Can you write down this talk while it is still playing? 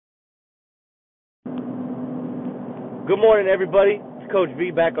Good morning, everybody. It's Coach V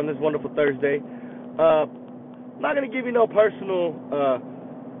back on this wonderful Thursday. I'm not going to give you no personal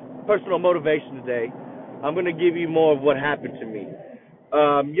motivation today. I'm going to give you more of what happened to me.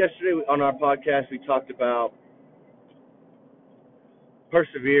 Yesterday on our podcast, we talked about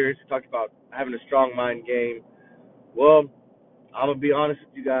perseverance. We talked about having a strong mind game. Well, I'm going to be honest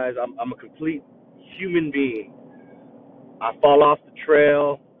with you guys. I'm a complete human being. I fall off the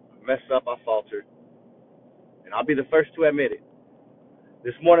trail, mess up, I falter. And I'll be the first to admit it.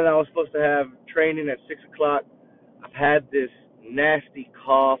 This morning I was supposed to have training at 6 o'clock. I've had this nasty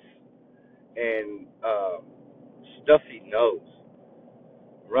cough and stuffy nose.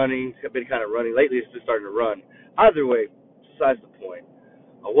 Running, I've been kind of running. Lately it's just starting to run. Either way, besides the point.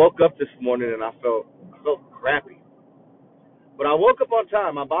 I woke up this morning and I felt crappy. But I woke up on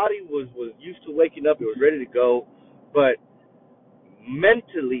time. My body was used to waking up. It was ready to go. But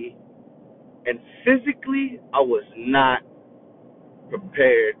mentally and physically, I was not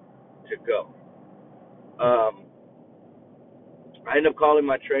prepared to go. I ended up calling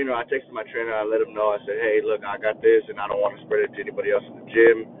my trainer. I texted my trainer. I let him know. I said, hey, look, I got this, and I don't want to spread it to anybody else in the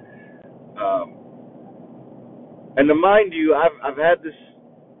gym. And to mind you, I've had this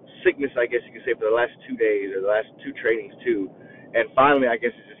sickness, I guess you could say, for the last 2 days, or the last 2 trainings, too. And finally, I guess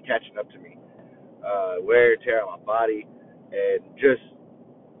it's just catching up to me. Wear and tear on my body, and just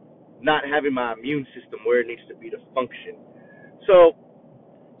not having my immune system where it needs to be to function. So,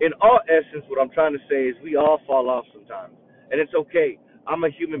 in all essence, what I'm trying to say is we all fall off sometimes. And it's okay. I'm a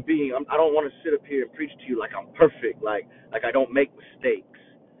human being. I don't want to sit up here and preach to you like I'm perfect, like I don't make mistakes.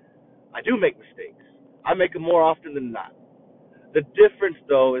 I do make mistakes. I make them more often than not. The difference,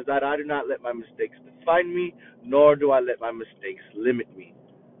 though, is that I do not let my mistakes define me, nor do I let my mistakes limit me.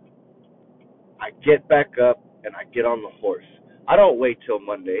 I get back up and I get on the horse. I don't wait till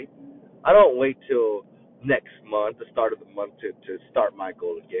Monday. I don't wait till next month, the start of the month, to start my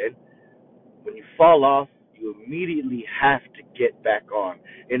goal again. When you fall off, you immediately have to get back on.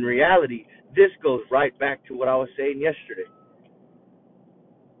 In reality, this goes right back to what I was saying yesterday.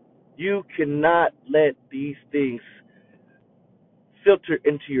 You cannot let these things filter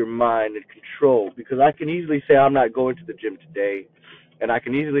into your mind and control, because I can easily say I'm not going to the gym today, and I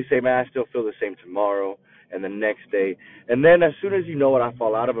can easily say, man, I still feel the same tomorrow and the next day. And then as soon as you know it, I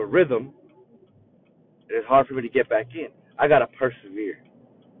fall out of a rhythm, it's hard for me to get back in. I got to persevere.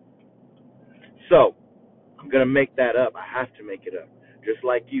 So, I'm going to make that up. I have to make it up, just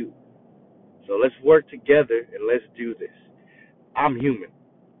like you. So let's work together and let's do this. I'm human.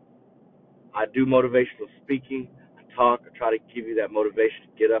 I do motivational speaking. I talk. I try to give you that motivation to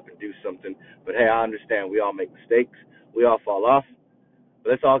get up and do something. But, hey, I understand we all make mistakes. We all fall off. But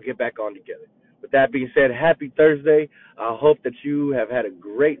let's all get back on together. With that being said, happy Thursday. I hope that you have had a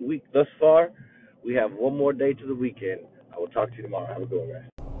great week thus far. We have one more day to the weekend. I will talk to you tomorrow. Have a good one, guys.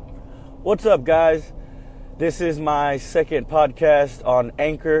 What's up, guys? This is my second podcast on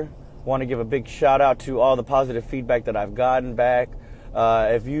Anchor. Want to give a big shout out to all the positive feedback that I've gotten back.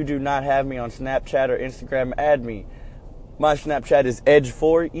 If you do not have me on Snapchat or Instagram, add me. My Snapchat is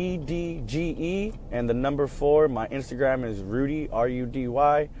Edge4, EDGE, and the number 4. My Instagram is Rudy,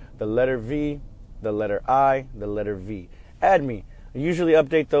 RUDY, the letter V, the letter I, the letter V. Add me. I usually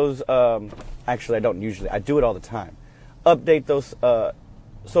update those. Actually, I don't usually. I do it all the time. Update those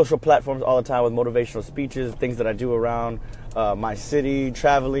social platforms all the time with motivational speeches, things that I do around my city,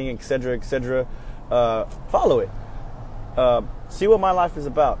 traveling, etc., etc. Follow it. See what my life is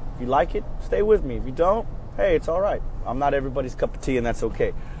about. If you like it, stay with me. If you don't, hey, it's all right. I'm not everybody's cup of tea, and that's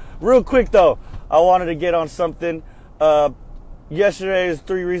okay. Real quick, though, I wanted to get on something. Yesterday is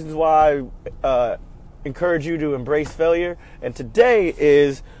 3 reasons why I encourage you to embrace failure. And today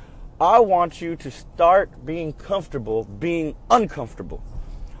is I want you to start being comfortable being uncomfortable.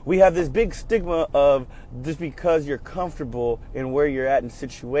 We have this big stigma of just because you're comfortable in where you're at in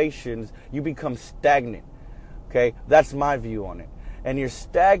situations, you become stagnant. Okay, that's my view on it. And you're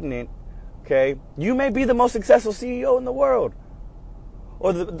stagnant, okay, you may be the most successful CEO in the world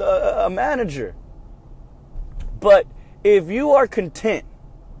or a manager. But if you are content,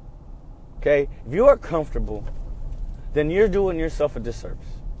 okay, if you are comfortable, then you're doing yourself a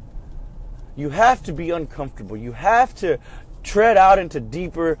disservice. You have to be uncomfortable. You have to tread out into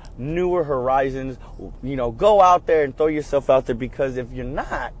deeper, newer horizons. You know, go out there and throw yourself out there, because if you're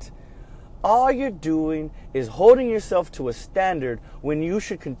not, all you're doing is holding yourself to a standard when you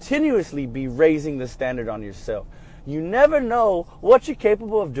should continuously be raising the standard on yourself. You never know what you're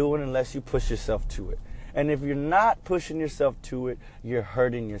capable of doing unless you push yourself to it. And if you're not pushing yourself to it, you're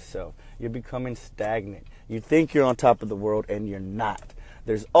hurting yourself. You're becoming stagnant. You think you're on top of the world and you're not.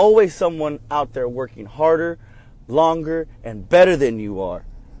 There's always someone out there working harder longer, and better than you are.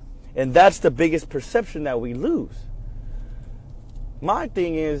 And that's the biggest perception that we lose. My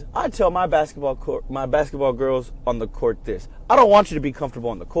thing is, I tell my basketball girls on the court this. I don't want you to be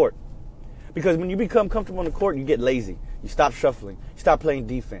comfortable on the court. Because when you become comfortable on the court, you get lazy. You stop shuffling. You stop playing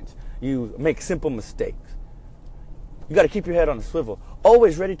defense. You make simple mistakes. You got to keep your head on a swivel.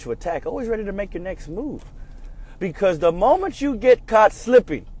 Always ready to attack. Always ready to make your next move. Because the moment you get caught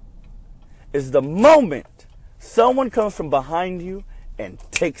slipping is the moment someone comes from behind you and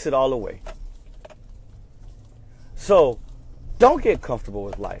takes it all away. So, don't get comfortable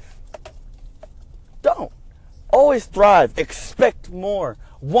with life. Don't. Always thrive. Expect more.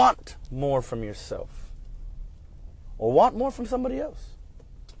 Want more from yourself. Or want more from somebody else.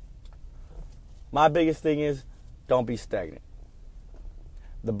 My biggest thing is, don't be stagnant.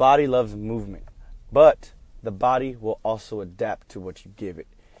 The body loves movement, but the body will also adapt to what you give it.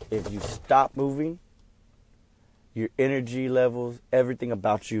 If you stop moving, your energy levels, everything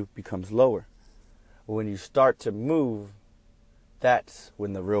about you becomes lower. When you start to move, that's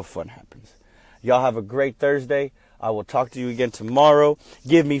when the real fun happens. Y'all have a great Thursday. I will talk to you again tomorrow.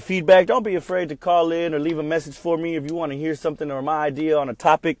 Give me feedback. Don't be afraid to call in or leave a message for me. If you want to hear something or my idea on a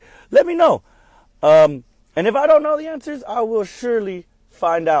topic, let me know. And if I don't know the answers, I will surely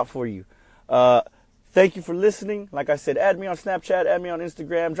find out for you. Thank you for listening. Like I said, add me on Snapchat, add me on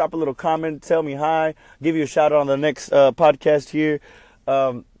Instagram, drop a little comment, tell me hi, give you a shout out on the next podcast here.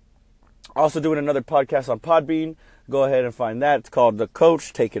 Also doing another podcast on Podbean. Go ahead and find that. It's called The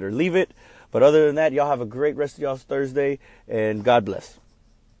Coach, Take It or Leave It. But other than that, y'all have a great rest of y'all's Thursday, and God bless.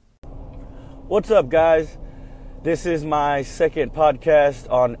 What's up, guys? This is my second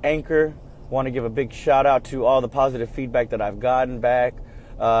podcast on Anchor. Want to give a big shout out to all the positive feedback that I've gotten back.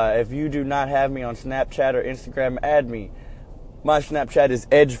 If you do not have me on Snapchat or Instagram, add me. My Snapchat is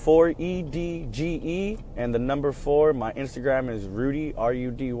Edge4, E-D-G-E, and the number 4. My Instagram is Rudy,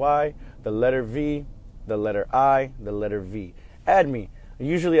 R-U-D-Y, the letter V, the letter I, the letter V. Add me. I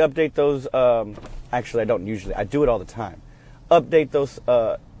usually update those, actually I don't usually, I do it all the time. Update those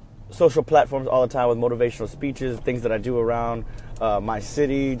social platforms all the time with motivational speeches, things that I do around my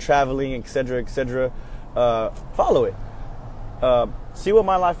city, traveling, etc., etc. Follow it. See what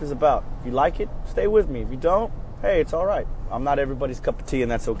my life is about. If you like it, stay with me. If you don't, hey, it's all right. I'm not everybody's cup of tea, and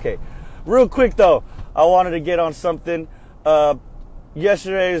that's okay. Real quick, though, I wanted to get on something.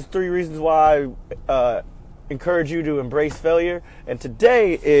 Yesterday is 3 reasons why I encourage you to embrace failure. And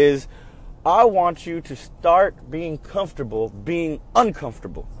today is I want you to start being comfortable being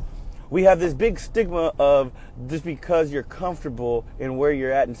uncomfortable. We have this big stigma of just because you're comfortable in where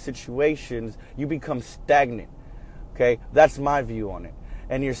you're at in situations, you become stagnant. Okay, that's my view on it.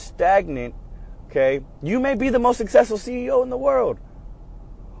 And you're stagnant, okay, you may be the most successful CEO in the world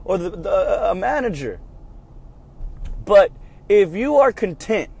or a manager. But if you are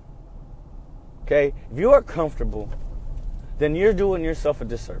content, okay, if you are comfortable, then you're doing yourself a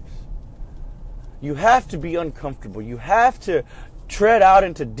disservice. You have to be uncomfortable. You have to tread out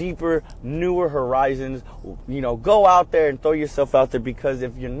into deeper, newer horizons. You know, go out there and throw yourself out there, because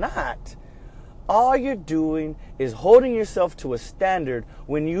if you're not, all you're doing is holding yourself to a standard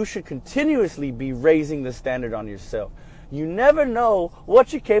when you should continuously be raising the standard on yourself. You never know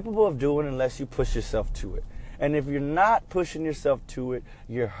what you're capable of doing unless you push yourself to it. And if you're not pushing yourself to it,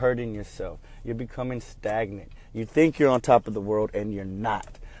 you're hurting yourself. You're becoming stagnant. You think you're on top of the world, and you're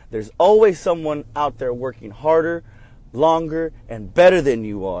not. There's always someone out there working harder, longer, and better than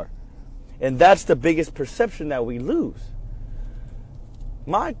you are. And that's the biggest perception that we lose.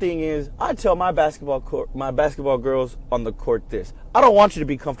 My thing is, I tell my basketball girls on the court this. I don't want you to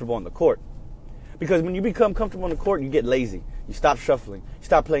be comfortable on the court. Because when you become comfortable on the court, you get lazy. You stop shuffling. You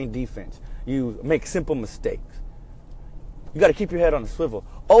stop playing defense. You make simple mistakes. You got to keep your head on a swivel.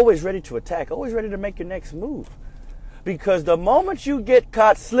 Always ready to attack. Always ready to make your next move. Because the moment you get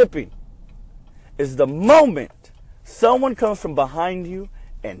caught slipping is the moment someone comes from behind you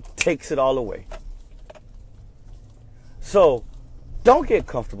and takes it all away. So, don't get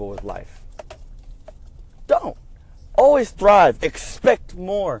comfortable with life. Don't. Always thrive. Expect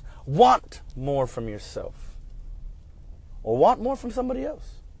more. Want more from yourself. Or want more from somebody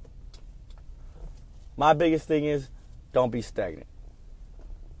else. My biggest thing is, don't be stagnant.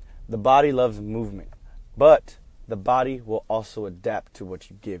 The body loves movement, but the body will also adapt to what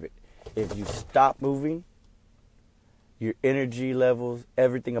you give it. If you stop moving, your energy levels,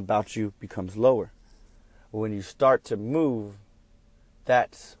 everything about you becomes lower. When you start to move,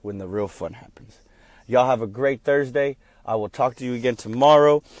 that's when the real fun happens. Y'all have a great Thursday. I will talk to you again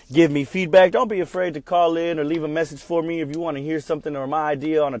tomorrow. Give me feedback. Don't be afraid to call in or leave a message for me. If you want to hear something or my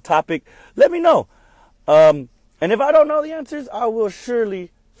idea on a topic, let me know. And if I don't know the answers, I will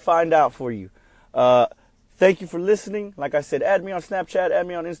surely find out for you. Thank you for listening. Like I said, add me on Snapchat, add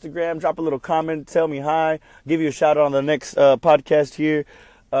me on Instagram, drop a little comment, tell me hi, give you a shout out on the next podcast here.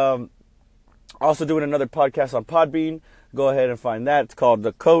 Also doing another podcast on Podbean. Go ahead and find that. It's called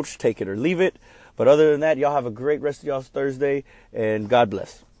The Coach. Take it or leave it. But other than that, y'all have a great rest of y'all's Thursday, and God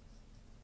bless.